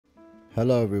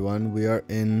Hello everyone, we are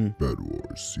in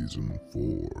BedWars Season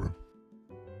 4.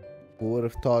 Who would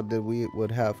have thought that we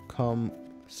would have come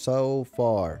so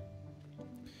far?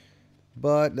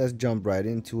 But let's jump right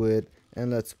into it and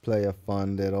let's play a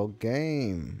fun little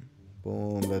game.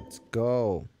 Boom, let's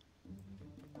go.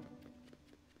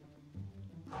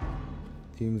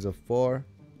 Teams of 4,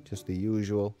 just the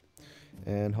usual.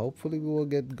 And hopefully we will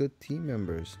get good team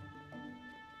members.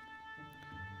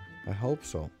 I hope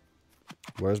so.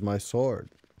 Where's my sword?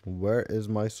 Where is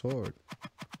my sword?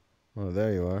 Oh,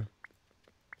 there you are.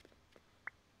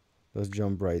 Let's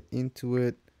jump right into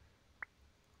it.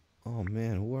 Oh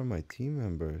man, who are my team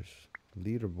members?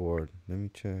 Leaderboard. Let me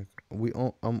check.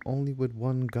 I'm only with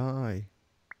one guy.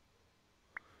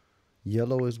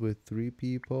 Yellow is with 3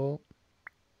 people.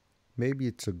 Maybe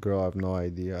it's a girl, I have no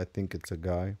idea. I think it's a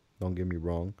guy. Don't get me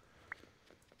wrong.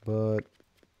 But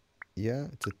yeah,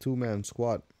 it's a 2-man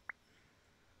squad.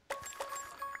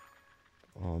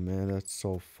 Oh man, that's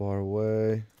so far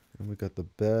away. And we got the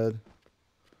bed.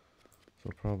 So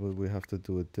probably we have to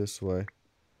do it this way.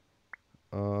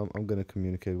 I'm gonna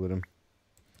communicate with him.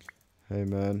 Hey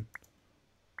man.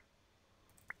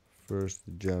 First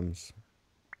the gems.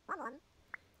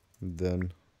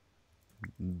 Then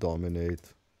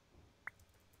dominate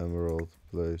Emerald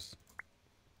place.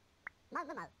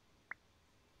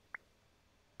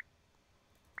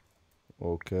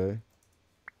 Okay.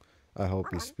 I hope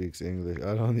he speaks English.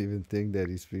 I don't even think that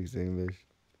he speaks English.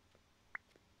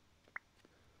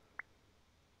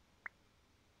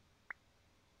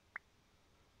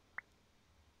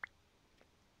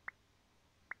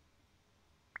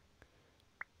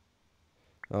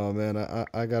 Oh man,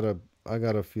 I got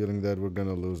a feeling that we're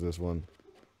gonna lose this one.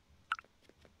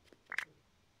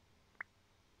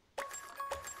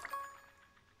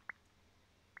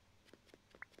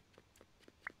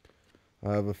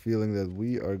 I have a feeling that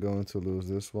we are going to lose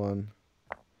this one.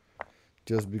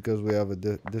 Just because we have a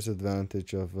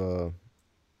disadvantage of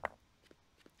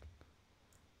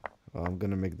I'm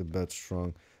gonna make the bet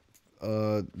strong.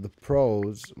 The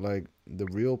pros, like the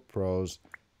real pros,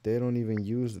 they don't even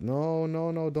use. No,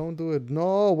 no, no! Don't do it.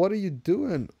 No, what are you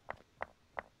doing?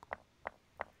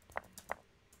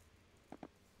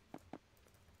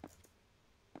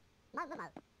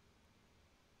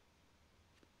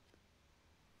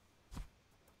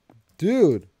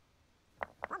 Dude.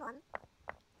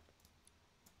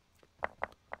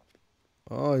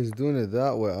 Oh, he's doing it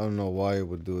that way. I don't know why he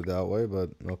would do it that way,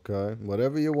 but okay.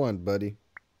 Whatever you want, buddy.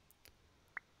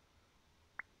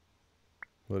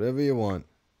 Whatever you want.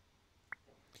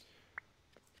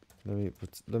 Let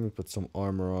me put some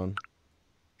armor on.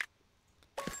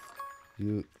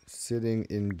 You sitting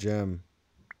in gem.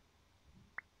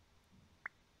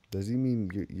 Does he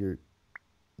mean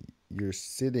you're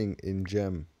sitting in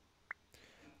gem?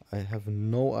 I have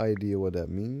no idea what that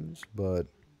means, but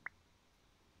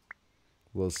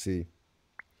we'll see.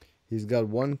 He's got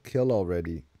 1 kill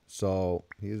already, so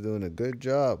he's doing a good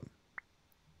job.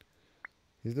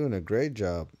 He's doing a great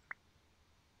job.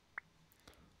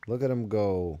 Look at him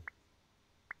go.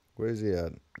 Where is he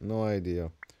at? No idea.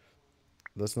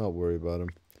 Let's not worry about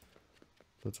him.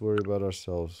 Let's worry about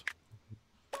ourselves.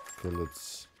 Okay,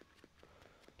 let's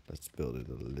build it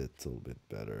a little bit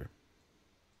better.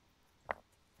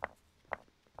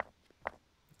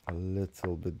 A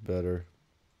little bit better.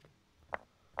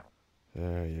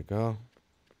 There you go.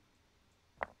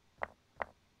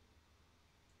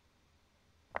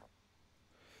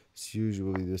 It's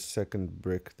usually the second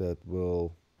brick that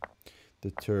will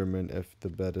determine if the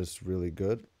bed is really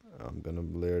good. I'm gonna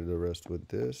layer the rest with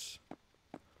this.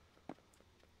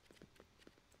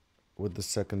 With the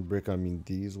second brick, I mean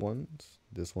these ones,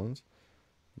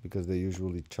 because they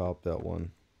usually chop that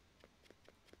one.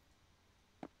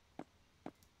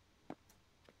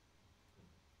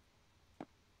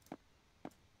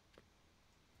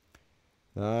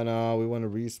 No, we want to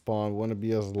respawn. We want to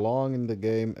be as long in the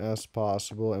game as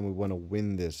possible, and we want to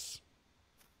win this.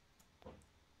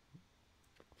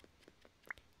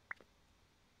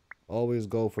 Always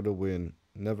go for the win.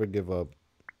 Never give up.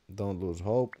 Don't lose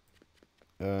hope.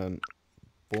 And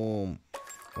boom.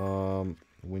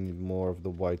 We need more of the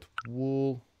white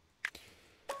wool.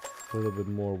 A little bit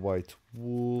more white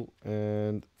wool.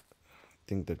 And I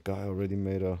think the guy already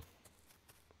made a...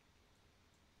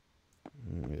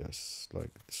 yes,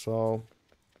 like so.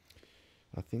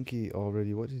 I think he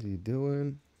already... what is he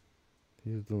doing?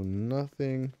 He's doing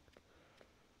nothing.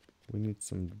 We need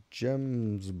some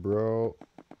gems, bro.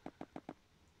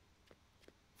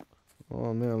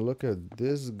 Oh man, look at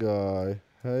this guy.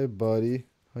 Hey buddy,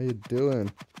 how you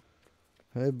doing?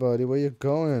 Hey buddy, where you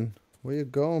going? Where you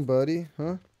going, buddy?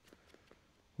 Huh?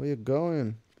 Where you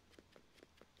going?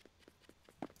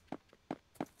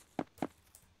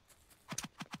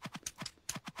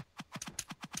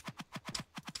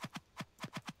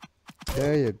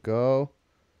 There you go.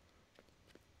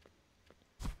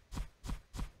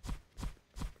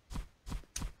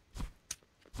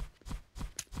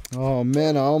 Oh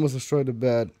man, I almost destroyed the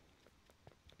bed.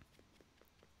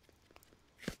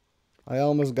 I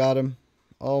almost got him.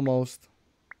 Almost.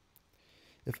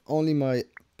 If only my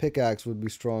pickaxe would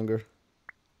be stronger.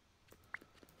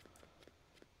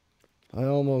 I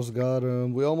almost got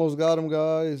him. We almost got him,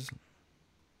 guys.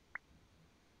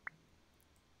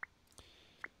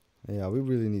 Yeah, we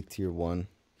really need tier 1.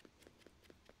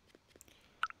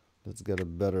 Let's get a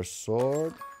better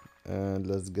sword. And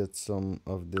let's get some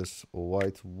of this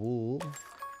white wool.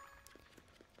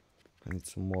 I need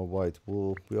some more white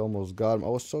wool. We almost got him. I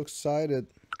was so excited.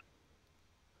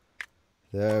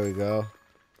 There we go.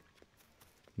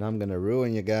 Now I'm gonna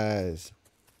ruin you guys.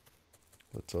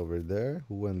 What's over there?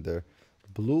 Who went there?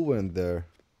 Blue went there.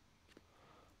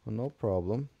 Oh, no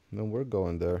problem. Then we're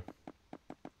going there.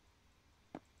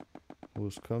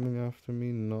 Who's coming after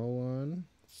me? No one.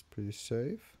 It's pretty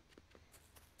safe.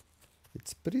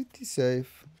 It's pretty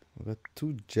safe. I got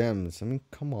 2 gems. I mean,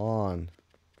 come on.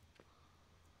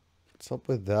 What's up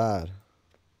with that?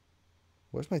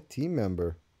 Where's my team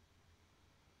member?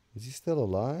 Is he still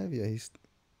alive? Yeah, he's...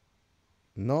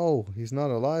 No, he's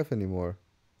not alive anymore.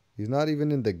 He's not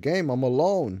even in the game. I'm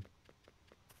alone.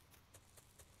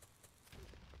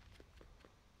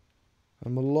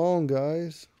 I'm alone,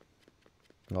 guys.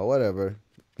 Oh, whatever.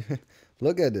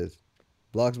 Look at this.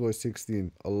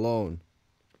 bl0xboy16 alone.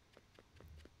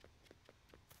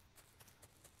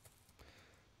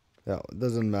 Yeah, it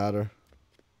doesn't matter.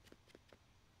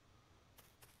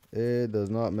 It does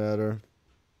not matter.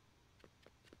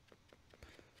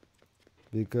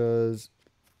 Because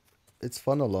it's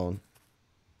fun alone.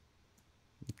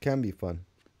 It can be fun.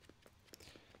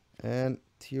 And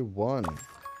tier 1.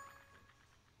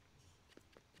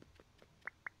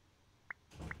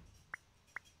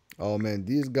 Oh man,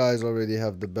 these guys already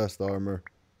have the best armor.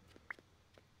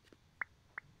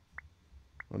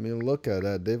 I mean, look at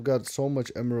that. They've got so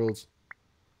much emeralds.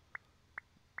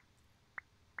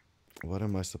 What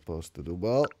am I supposed to do?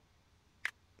 Well,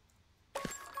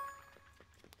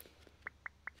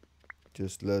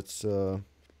 just let's do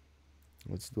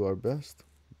our best.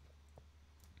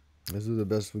 Let's do the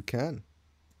best we can.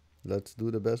 Let's do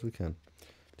the best we can.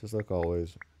 Just like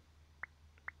always.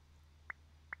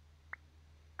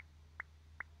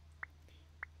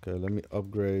 Okay, let me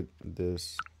upgrade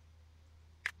this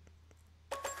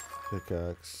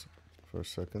pickaxe for a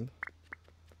second.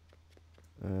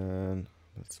 And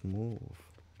let's move.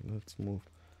 Let's move.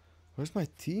 Where's my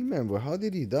team member? How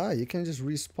did he die? You can just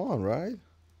respawn, right?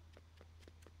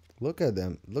 Look at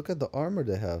them. Look at the armor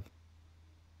they have.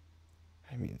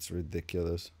 I mean, it's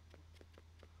ridiculous.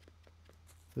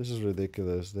 This is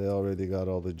ridiculous. They already got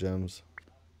all the gems.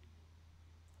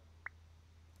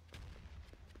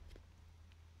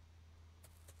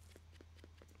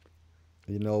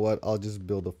 You know what? I'll just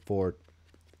build a fort.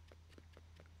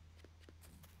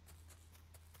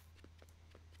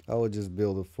 I will just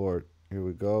build a fort. Here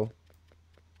we go.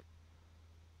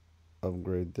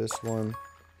 Upgrade this one.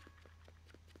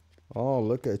 Oh,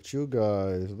 look at you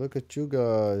guys. Look at you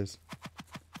guys.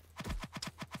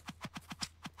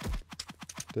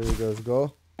 There you guys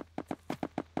go.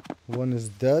 One is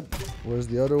dead. Where's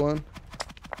the other one?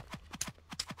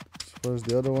 Where's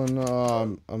the other one?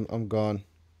 Oh, I'm gone.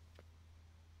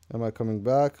 Am I coming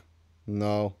back?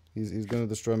 No. He's gonna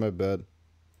destroy my bed.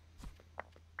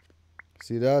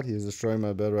 See that? He's destroying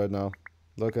my bed right now.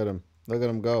 Look at him. Look at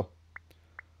him go.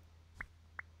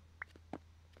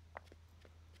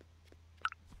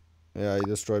 Yeah, he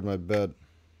destroyed my bed.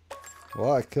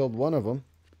 Well, I killed one of them.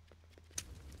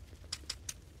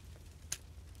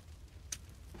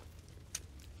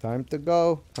 Time to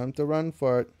go. Time to run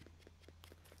for it.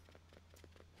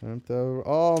 Time to...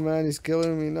 Oh, man, he's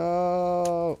killing me.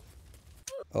 No.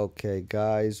 Okay,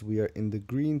 guys, we are in the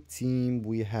green team.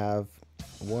 We have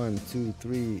 1, 2,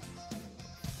 3,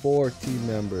 4 team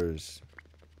members.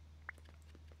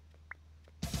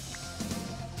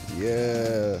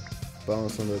 Yeah.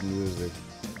 Bounce on that music.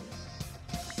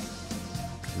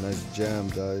 Nice jam,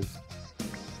 guys.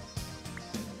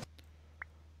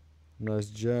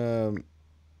 Nice jam.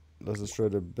 Let's destroy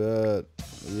the bed.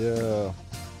 Yeah.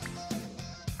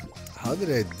 How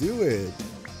did I do it?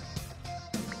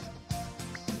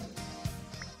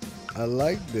 I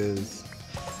like this.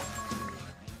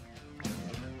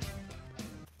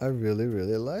 I really,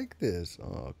 really like this.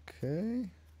 Okay.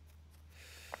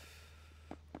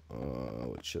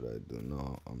 What should I do?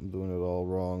 No, I'm doing it all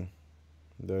wrong.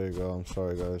 There you go. I'm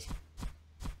sorry, guys.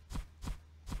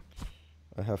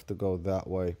 I have to go that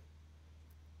way.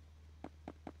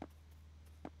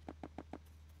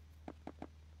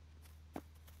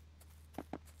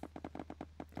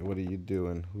 What are you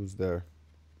doing? Who's there?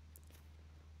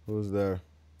 Who's there?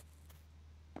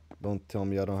 Don't tell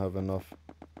me I don't have enough.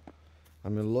 I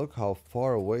mean, look how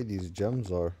far away these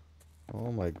gems are.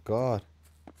 Oh my god.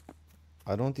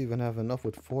 I don't even have enough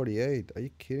with 48. Are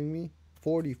you kidding me?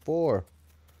 44.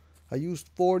 I used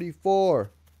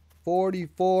 44.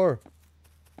 44.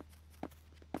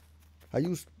 I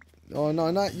used... Oh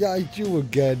no, not... Yeah, you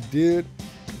again, dude.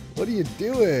 What are you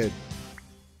doing?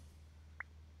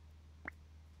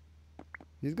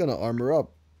 He's gonna armor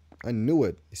up. I knew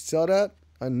it. You saw that?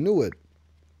 I knew it.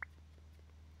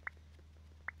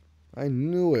 I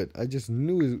knew it. I just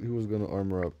knew he was gonna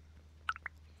armor up.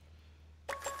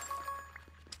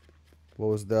 What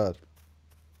was that?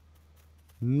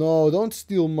 No, don't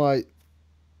steal my...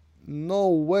 No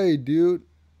way, dude.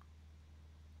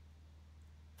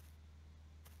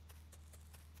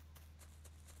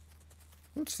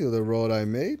 Don't steal the road I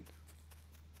made.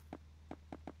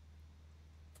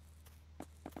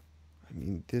 I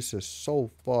mean, this is so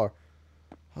far.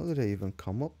 How did I even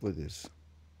come up with this?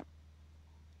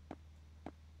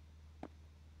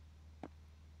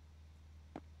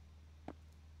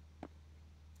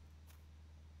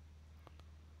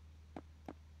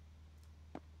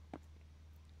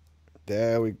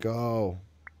 There we go.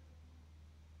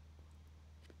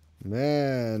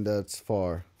 Man, that's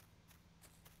far.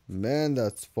 Man,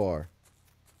 that's far.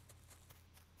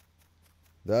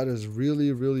 That is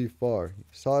really, really far. You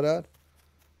saw that?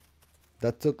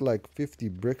 That took like 50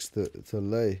 bricks to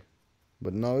lay.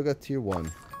 But now we got tier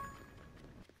 1.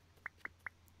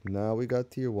 Now we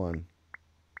got tier 1.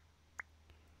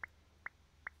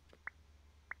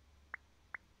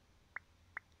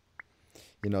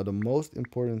 You know, the most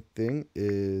important thing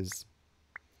is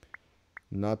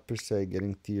not per se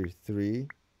getting tier 3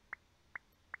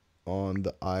 on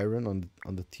the iron on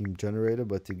the team generator,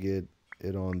 but to get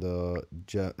it on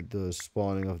the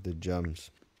spawning of the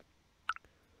gems.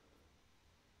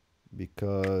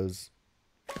 Because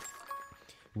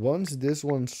once this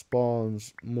one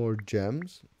spawns more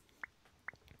gems,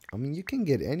 I mean, you can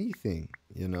get anything,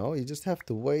 you know? You just have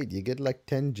to wait. You get like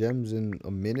 10 gems in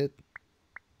a minute,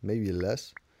 maybe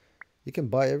less. You can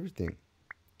buy everything.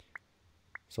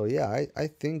 So yeah, I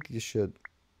think you should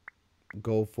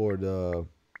go for the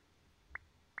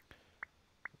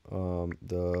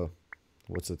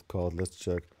what's it called? Let's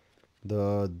check.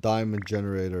 The diamond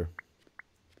generator.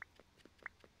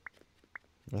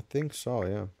 I think so,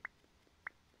 yeah.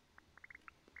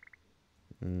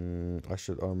 I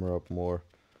should armor up more.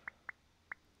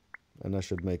 And I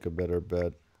should make a better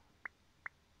bed.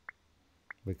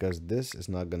 Because this is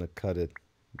not gonna cut it.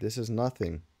 This is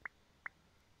nothing.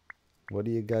 What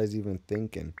are you guys even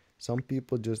thinking? Some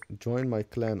people just join my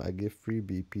clan. I give free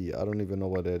BP. I don't even know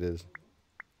what that is.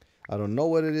 I don't know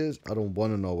what it is. I don't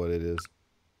want to know what it is.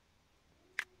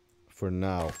 For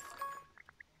now.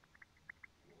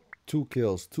 2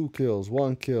 kills, 2 kills,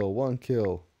 1 kill, 1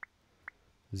 kill.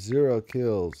 0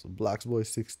 kills.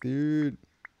 bl0xboy16.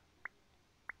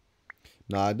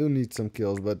 Nah, I do need some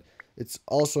kills, but it's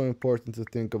also important to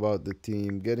think about the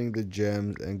team, getting the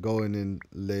gems, and going in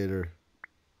later.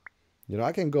 You know,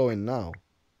 I can go in now,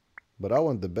 but I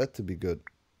want the bet to be good.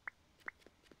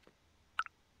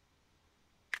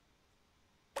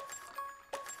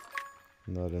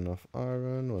 Not enough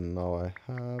iron. Well, now I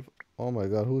have. Oh my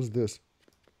god, who's this?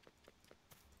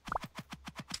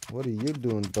 What are you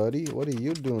doing, buddy? What are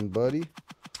you doing, buddy?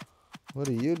 What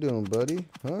are you doing, buddy?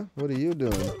 Huh? What are you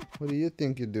doing? What do you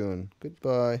think you're doing?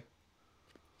 Goodbye.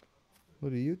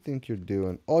 What do you think you're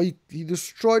doing? Oh, he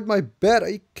destroyed my bed. Are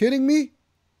you kidding me?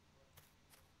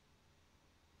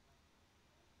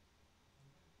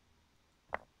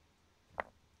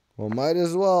 Well, might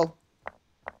as well.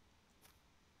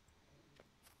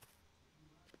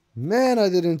 Man, I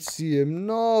didn't see him.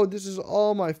 No, this is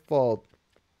all my fault.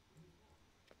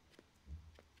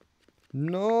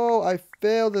 No, I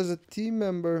failed as a team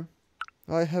member.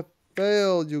 I have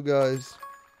failed, you guys.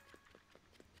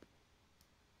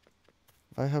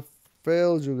 I have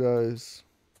failed, you guys.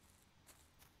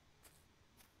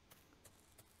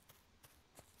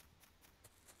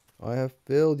 I have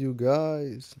failed, you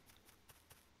guys.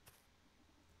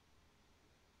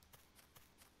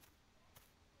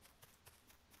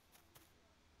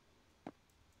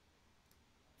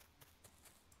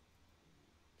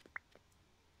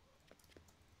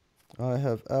 I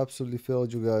have absolutely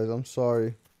failed you guys. I'm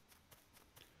sorry.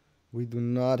 We do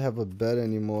not have a bed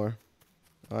anymore.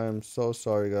 I am so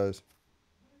sorry, guys.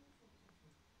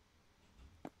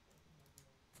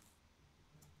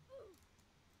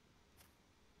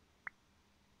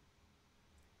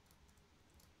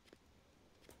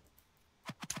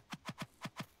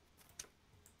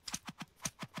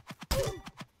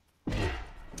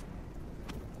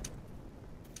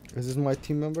 Is this my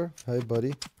team member? Hey,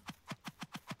 buddy.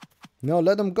 No,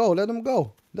 let him go. Let him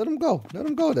go. Let him go. Let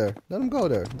him go there. Let him go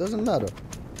there. Doesn't matter.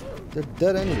 They're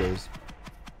dead anyways.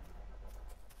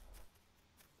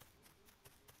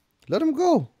 Let him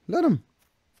go. Let him.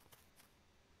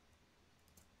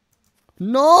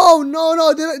 No, no,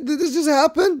 no. Did this just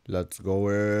happen? Let's go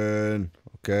in.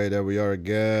 Okay, there we are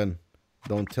again.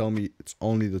 Don't tell me it's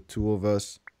only the two of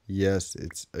us. Yes,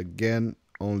 it's again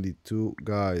only two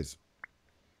guys.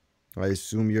 I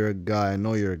assume you're a guy. I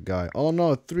know you're a guy. Oh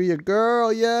no, 3 a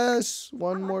girl. Yes,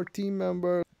 one more team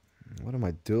member. What am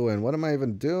I doing? What am I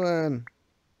even doing?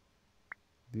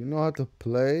 Do you know how to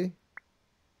play?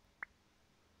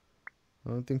 I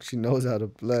don't think she knows how to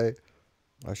play.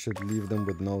 I should leave them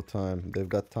with no time. They've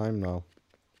got time now,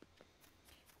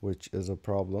 which is a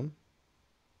problem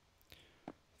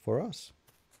for us.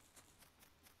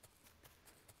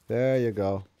 There you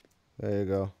go. There you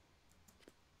go.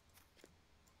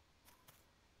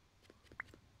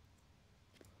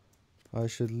 I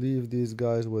should leave these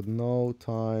guys with no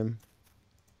time.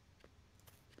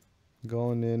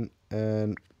 Going in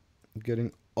and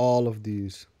getting all of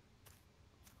these.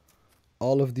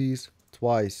 All of these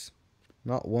twice.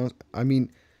 Not once. I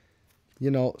mean, you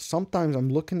know, sometimes I'm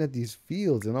looking at these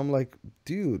fields and I'm like,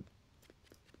 dude,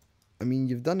 I mean,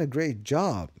 you've done a great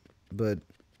job, but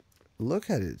look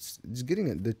at it. It's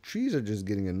getting, the trees are just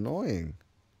getting annoying.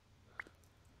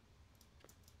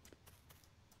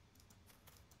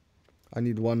 I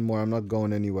need one more. I'm not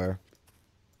going anywhere.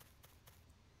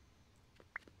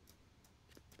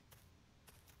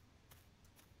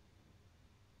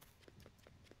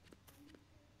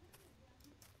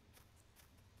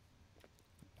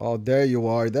 Oh, there you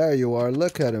are. There you are.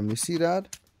 Look at him. You see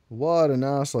that? What an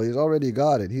asshole. He's already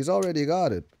got it. He's already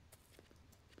got it.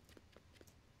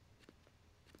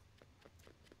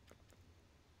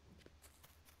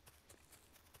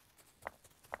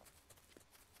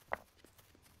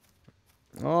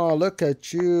 Oh, look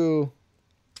at you.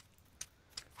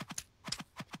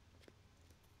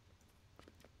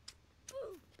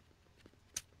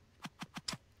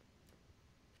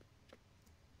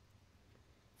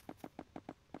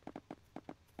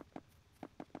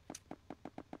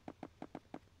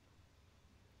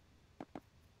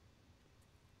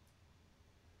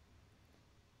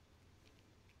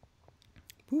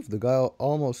 Poof, the guy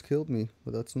almost killed me,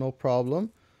 but that's no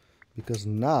problem. Because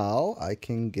now I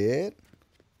can get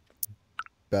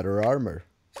better armor.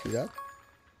 See that?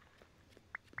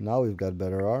 Now we've got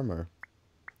better armor.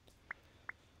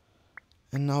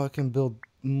 And now I can build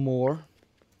more.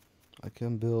 I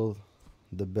can build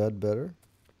the bed better.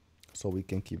 So we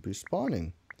can keep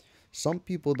respawning. Some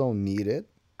people don't need it.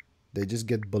 They just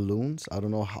get balloons. I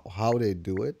don't know how they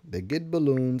do it. They get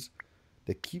balloons.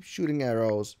 They keep shooting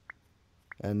arrows.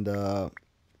 And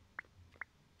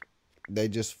they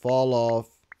just fall off.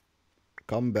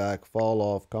 Come back. Fall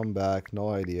off. Come back. No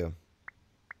idea.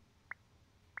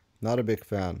 Not a big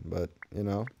fan, but you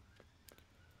know.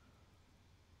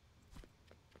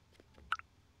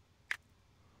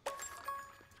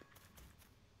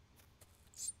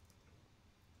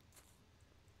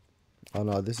 Oh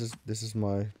no, this is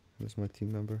my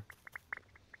team member.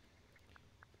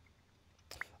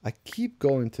 I keep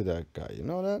going to that guy. You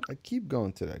know that? I keep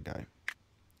going to that guy.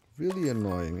 Really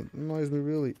annoying. It annoys me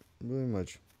really, really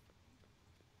much.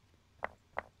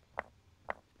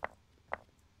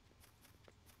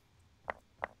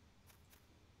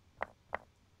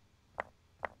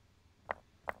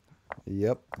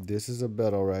 Yep, this is a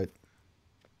bet, alright.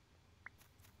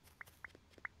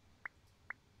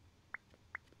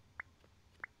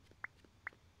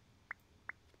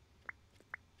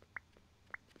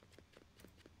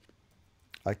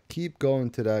 I keep going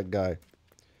to that guy.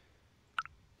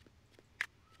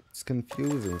 It's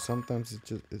confusing. Sometimes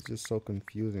it's just so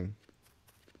confusing.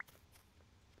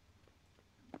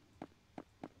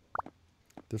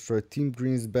 Destroy Team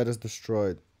Green's bed is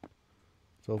destroyed.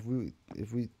 So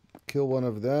if we kill one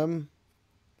of them,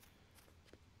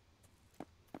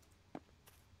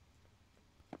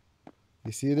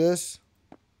 you see this?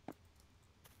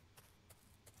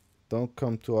 Don't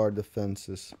come to our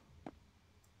defenses.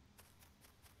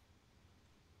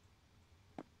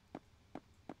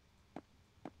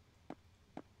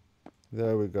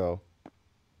 There we go.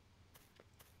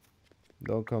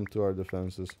 Don't come to our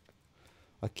defenses.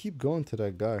 I keep going to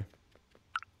that guy.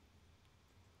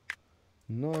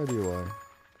 No idea why.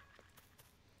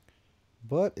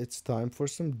 But it's time for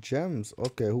some gems.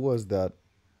 Okay, who was that?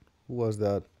 Who was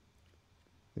that?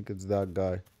 I think it's that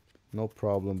guy. No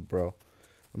problem, bro.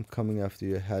 I'm coming after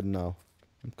your head now.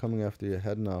 I'm coming after your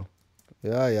head now.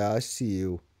 Yeah, I see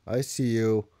you. I see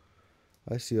you.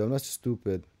 I see you. I'm not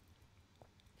stupid.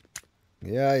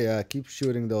 Yeah, yeah. Keep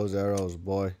shooting those arrows,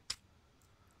 boy.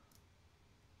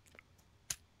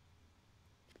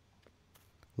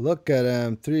 Look at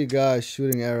him. 3 guys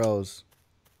shooting arrows.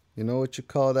 You know what you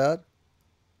call that?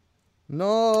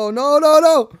 No, no, no,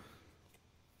 no.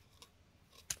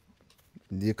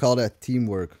 You call that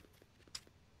teamwork.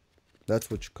 That's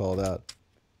what you call that.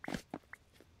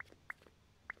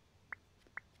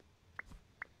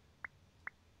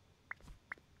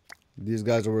 These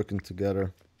guys are working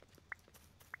together.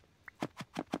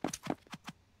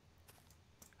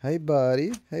 Hey,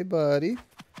 buddy. Hey, buddy.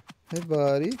 Hey,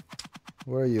 buddy.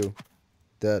 Where are you?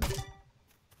 Dead.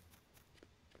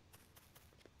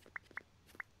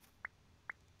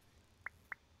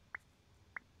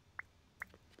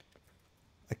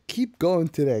 I keep going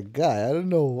to that guy. I don't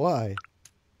know why.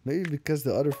 Maybe because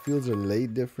the other fields are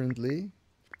laid differently.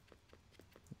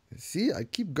 See, I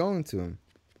keep going to him.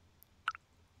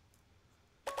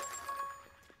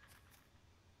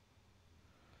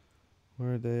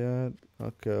 Where are they at?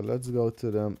 Okay, let's go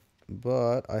to them.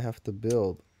 But I have to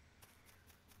build.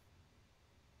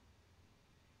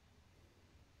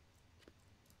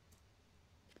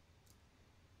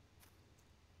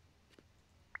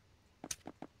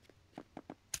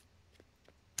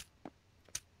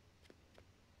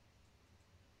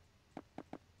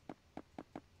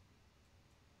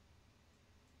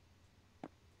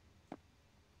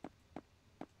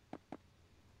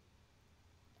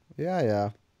 Yeah, yeah.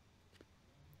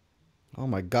 Oh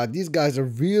my god, these guys are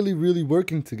really, really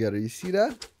working together. You see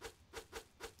that?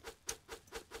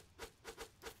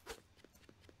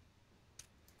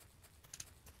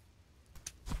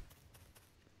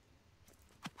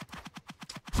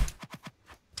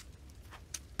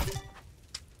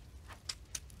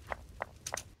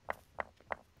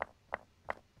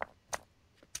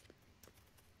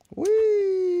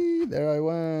 Whee! There I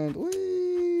went.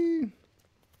 Whee!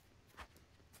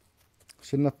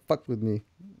 Shouldn't have fucked with me.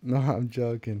 No, I'm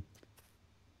joking.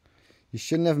 You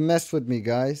shouldn't have messed with me,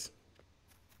 guys.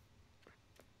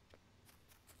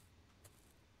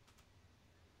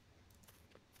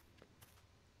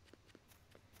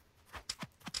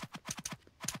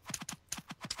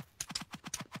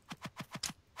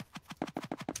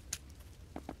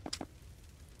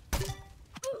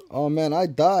 Oh man, I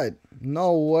died.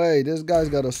 No way. This guy's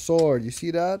got a sword. You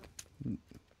see that?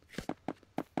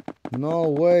 No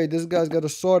way. This guy's got a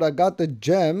sword. I got the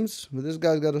gems, but this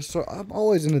guy's got a sword. I'm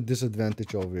always in a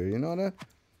disadvantage over here. You know that?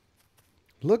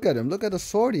 Look at him. Look at the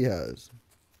sword he has.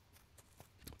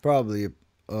 Probably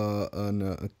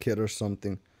a kid or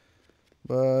something.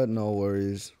 But no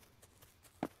worries.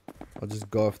 I'll just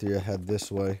go after your head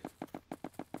this way.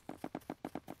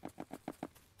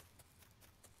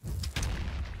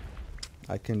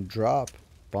 I can drop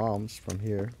bombs from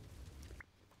here.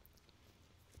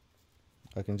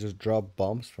 I can just drop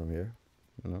bombs from here,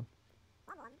 you know.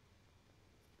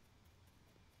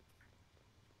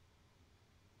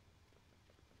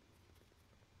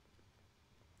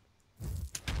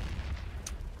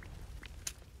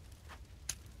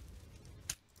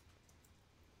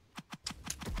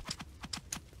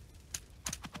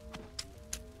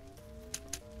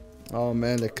 Oh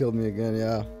man, they killed me again,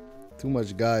 yeah. Too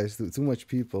much guys, too much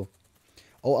people.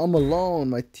 Oh, I'm alone.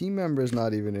 My team member is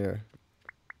not even here.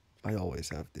 I always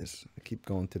have this. I keep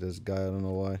going to this guy. I don't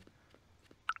know why.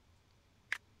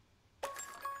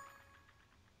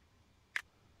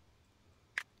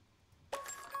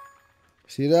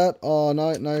 See that? Oh,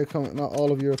 now you're coming. Not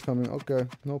all of you are coming. Okay,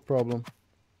 no problem.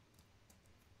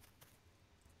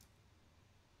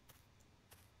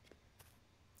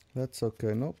 That's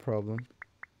okay, no problem.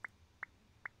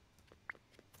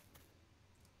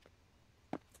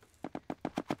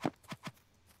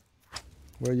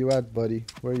 Where you at, buddy?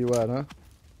 Where you at, huh?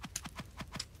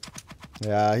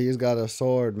 Yeah, he's got a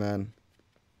sword, man.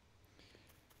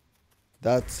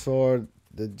 That sword,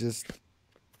 that just...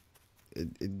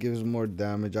 It gives more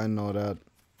damage. I know that.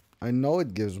 I know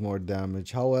it gives more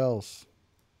damage. How else?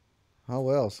 How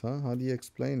else, huh? How do you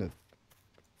explain it?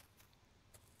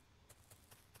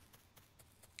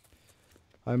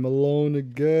 I'm alone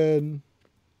again.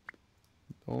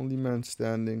 Only man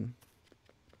standing.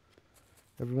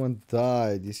 Everyone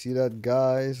died. You see that,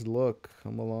 guys? Look,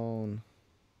 I'm alone.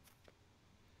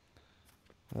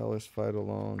 I always fight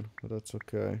alone, but that's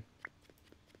okay.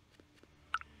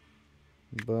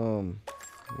 Boom.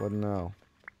 What now?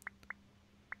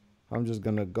 I'm just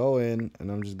gonna go in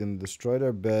and I'm just gonna destroy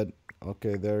their bed.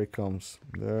 Okay, there he comes.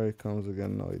 There he comes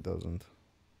again. No, he doesn't.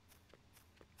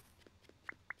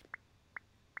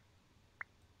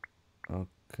 Okay,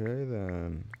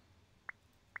 then.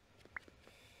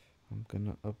 I'm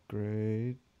gonna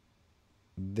upgrade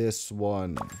this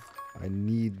one. I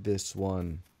need this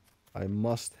one. I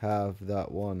must have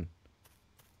that one.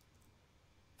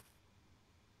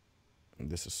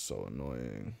 This is so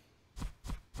annoying.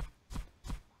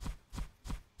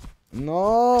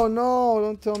 No, no,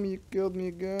 don't tell me you killed me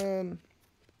again.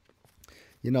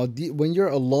 You know, when you're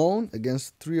alone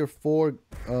against three or four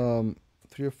of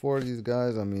these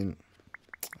guys, I mean,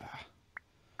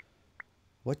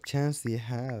 what chance do you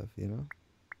have, you know?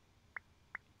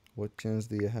 What chance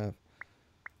do you have?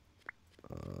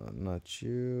 Not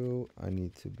you. I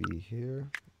need to be here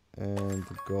and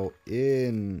go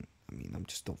in. I mean, I'm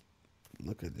just don't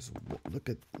look at this. Look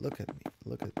at me.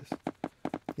 Look at this.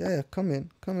 Yeah, come in.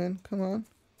 Come on.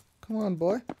 Come on,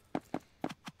 boy.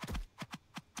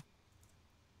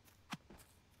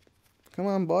 Come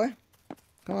on, boy.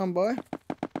 Come on, boy.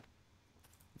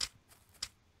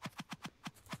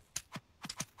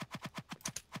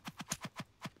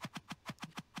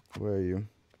 Where are you?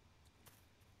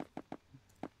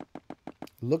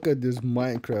 Look at this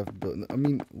Minecraft build. I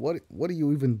mean, what are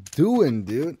you even doing,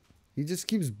 dude? He just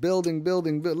keeps building.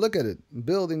 Look at it.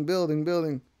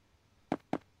 Building.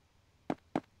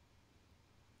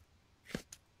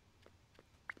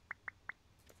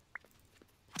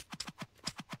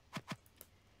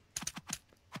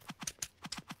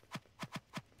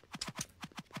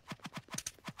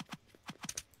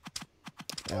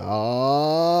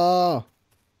 Ah,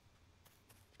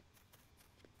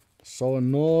 so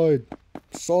annoyed.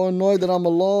 So annoyed that I'm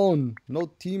alone.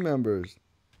 No team members.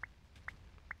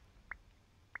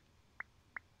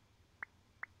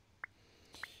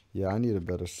 Yeah, I need a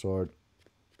better sword.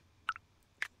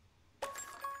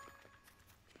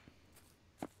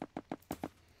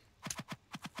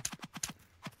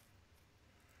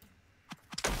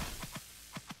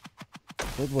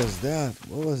 What was that?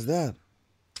 What was that?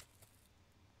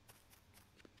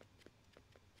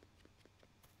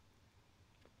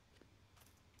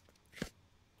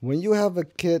 When you have a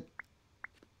kit,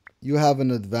 you have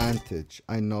an advantage.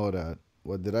 I know that.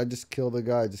 What, did I just kill the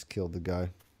guy? I just killed the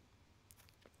guy.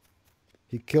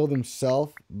 He killed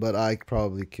himself, but I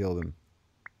probably killed him.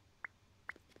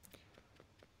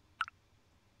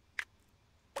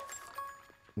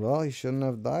 Well, he shouldn't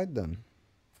have died then.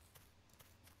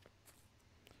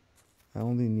 I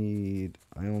mean,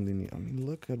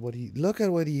 look what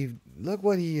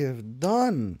he have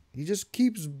done. He just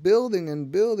keeps building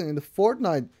and building. And the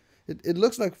Fortnite, it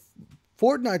looks like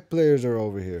Fortnite players are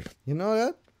over here. You know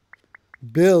that?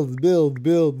 Build.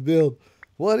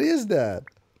 What is that?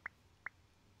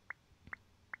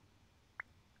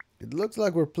 It looks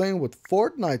like we're playing with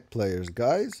Fortnite players,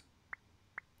 guys.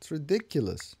 It's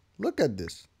ridiculous. Look at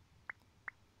this.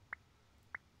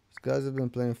 These guys have been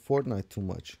playing Fortnite too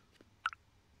much.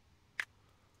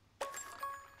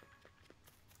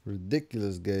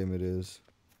 Ridiculous game it is.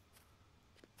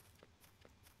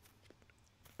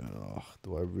 Oh,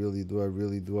 do I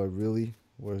really?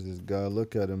 Where's this guy?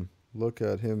 Look at him. Look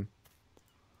at him.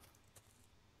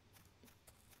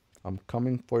 I'm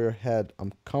coming for your head.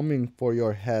 I'm coming for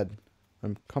your head.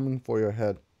 I'm coming for your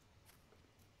head.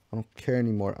 I don't care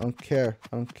anymore. I don't care.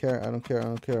 I don't care. I don't care. I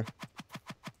don't care.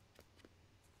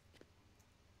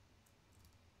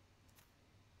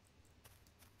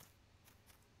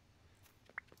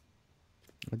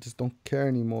 I just don't care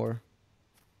anymore.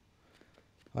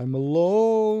 I'm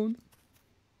alone.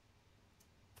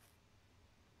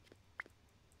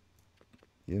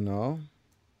 You know?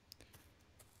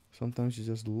 Sometimes you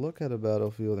just look at a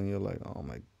battlefield and you're like, oh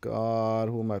my god,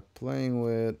 who am I playing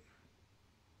with?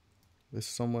 Is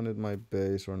someone at my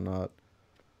base or not?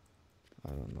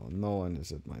 I don't know. No one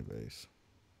is at my base.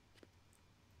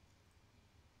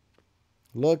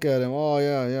 Look at him. Oh,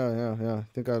 yeah. I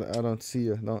think I don't see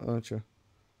you, don't you?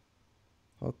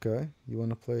 Okay. You want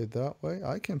to play it that way?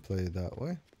 I can play it that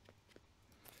way.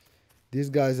 These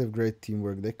guys have great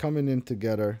teamwork. They're coming in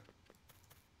together.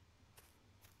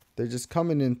 They're just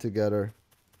coming in together.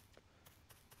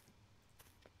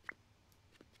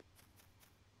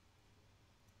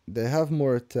 They have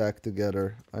more attack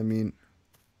together. I mean,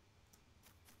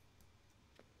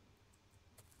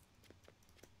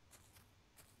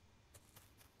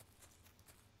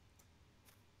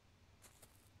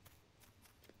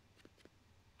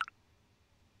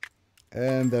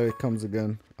 and there it comes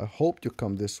again. I hope you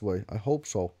come this way. I hope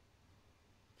so.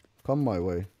 Come my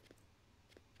way.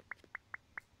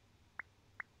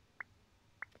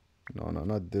 No,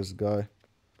 not this guy.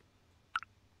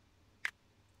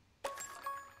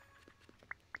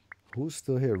 Who's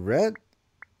still here? Red?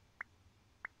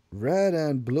 Red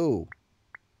and blue.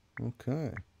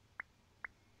 Okay.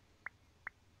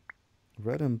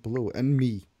 Red and blue. And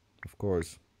me, of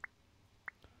course.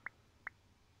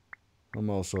 I'm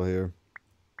also here.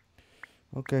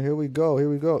 Okay, here we go. Here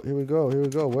we go. Here we go. Here we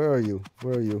go. Where are you?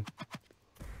 Where are you?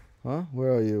 Huh?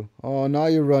 Where are you? Oh, now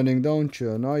you're running, don't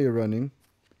you? Now you're running.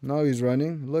 Now he's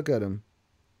running. Look at him.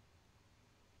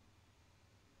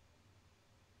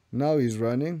 Now he's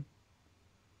running.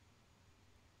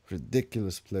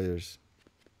 Ridiculous players.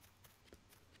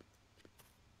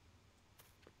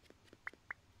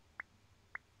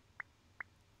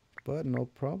 But no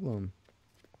problem.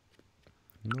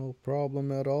 No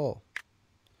problem at all.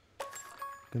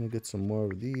 Gonna get some more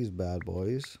of these bad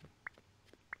boys.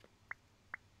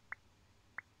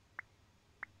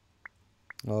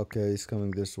 Okay, he's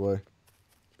coming this way.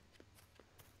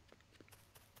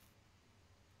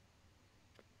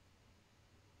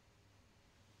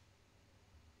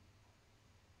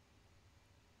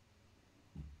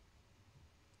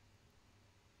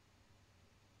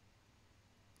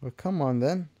 Well, come on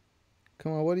then.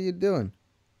 Come on, what are you doing?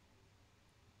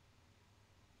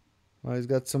 Oh, he's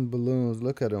got some balloons.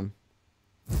 Look at him.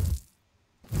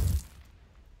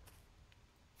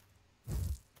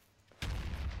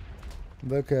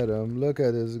 Look at him. Look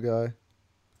at this guy.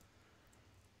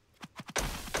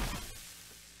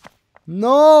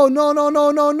 No, no, no,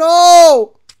 no, no,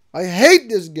 no! I hate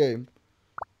this game.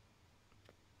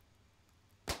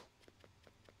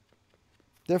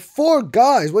 There are 4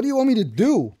 guys. What do you want me to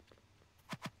do?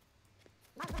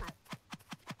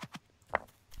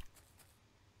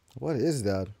 What is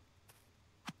that?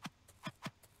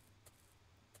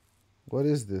 What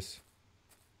is this?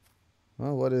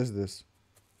 Oh, what is this?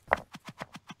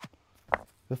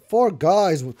 The 4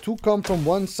 guys. 2 come from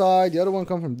one side. The other one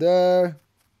come from there.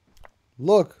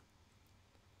 Look.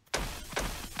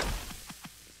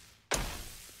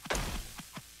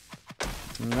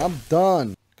 And I'm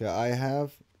done. Okay, I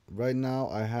have... Right now,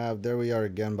 I have... There we are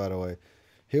again, by the way.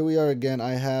 Here we are again.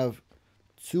 I have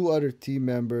 2 other team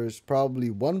members. Probably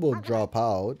one will drop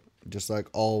out, just like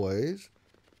always.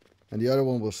 And the other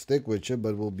one will stick with you,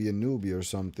 but will be a newbie or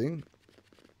something.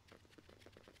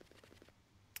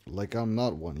 Like I'm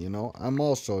not one, you know. I'm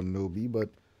also a newbie, but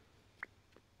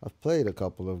I've played a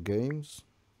couple of games.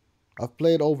 I've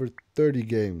played over 30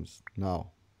 games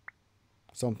now.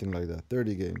 Something like that.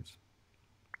 30 games.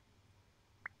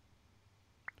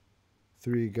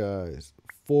 3 guys.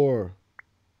 4.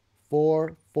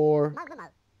 4, 4,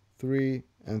 3,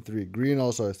 and 3. Green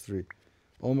also has 3.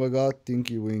 Oh my god,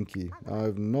 Tinky Winky. I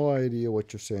have no idea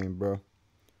what you're saying, bro.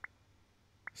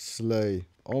 Slay.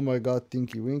 Oh my god,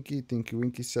 Tinky Winky. Tinky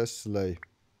Winky says slay.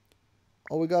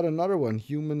 Oh, we got another one.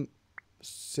 Human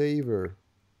Saver.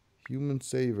 Human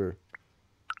Saver.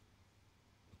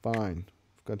 Fine.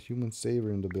 We've got Human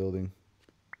Saver in the building.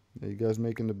 Are you guys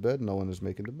making the bed? No one is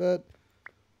making the bed.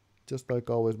 Just like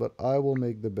always, but I will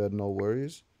make the bed, no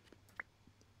worries.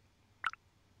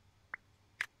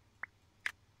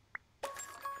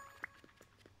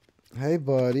 Hey,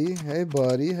 buddy. Hey,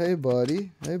 buddy. Hey,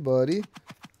 buddy. Hey, buddy.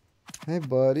 Hey,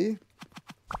 buddy.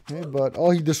 Hey, bud.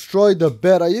 Oh, he destroyed the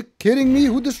bed. Are you kidding me?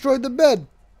 Who destroyed the bed?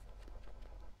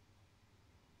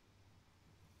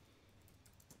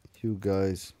 You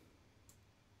guys.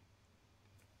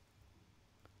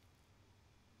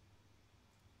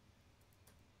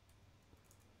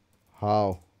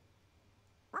 How?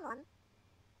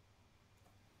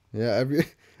 Yeah,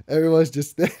 everyone's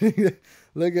just standing there.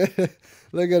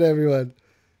 Look at everyone.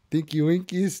 Tinky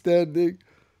Winky is standing.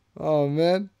 Oh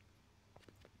man.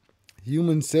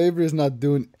 Human Saver is not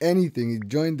doing anything. He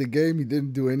joined the game, he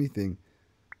didn't do anything.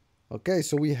 Okay,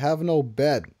 so we have no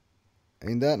bed.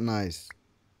 Ain't that nice?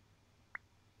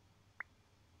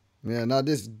 Yeah, now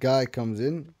this guy comes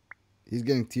in. He's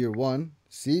getting tier 1.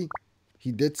 See?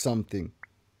 He did something.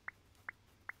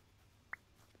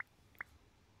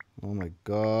 Oh my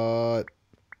god.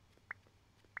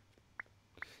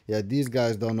 Yeah, these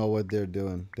guys don't know what they're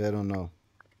doing. They don't know.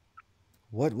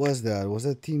 What was that? Was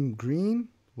that team green?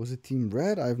 Was it team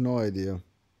red? I have no idea.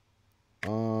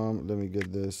 Let me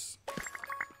get this.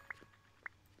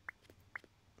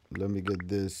 Let me get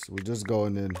this. We're just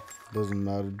going in. Doesn't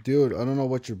matter. Dude, I don't know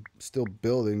what you're still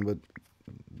building, but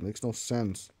it makes no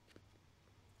sense.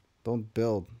 Don't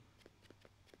build.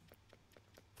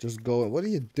 Just go in. What are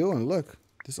you doing? Look.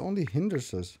 This only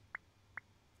hinders us.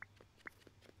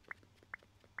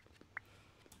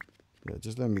 Yeah,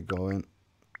 just let me go in.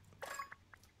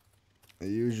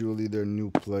 Usually they're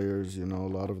new players, you know. A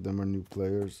lot of them are new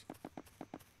players.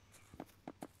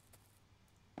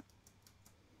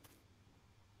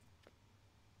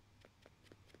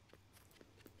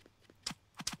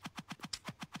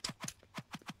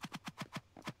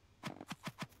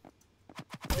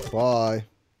 Bye.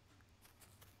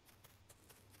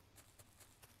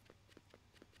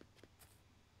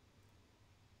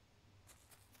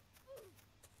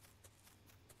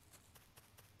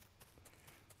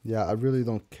 Yeah, I really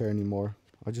don't care anymore.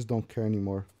 I just don't care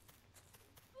anymore.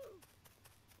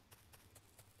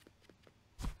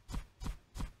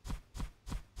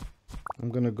 I'm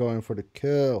gonna go in for the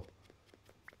kill.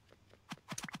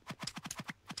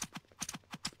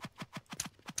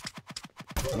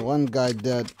 One guy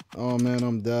dead. Oh man,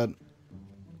 I'm dead.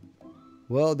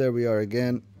 Well, there we are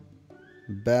again.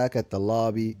 Back at the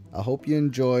lobby. I hope you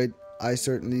enjoyed. I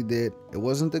certainly did. It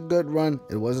wasn't a good run.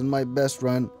 It wasn't my best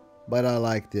run, but I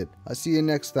liked it. I'll see you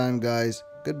next time, guys.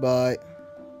 Goodbye.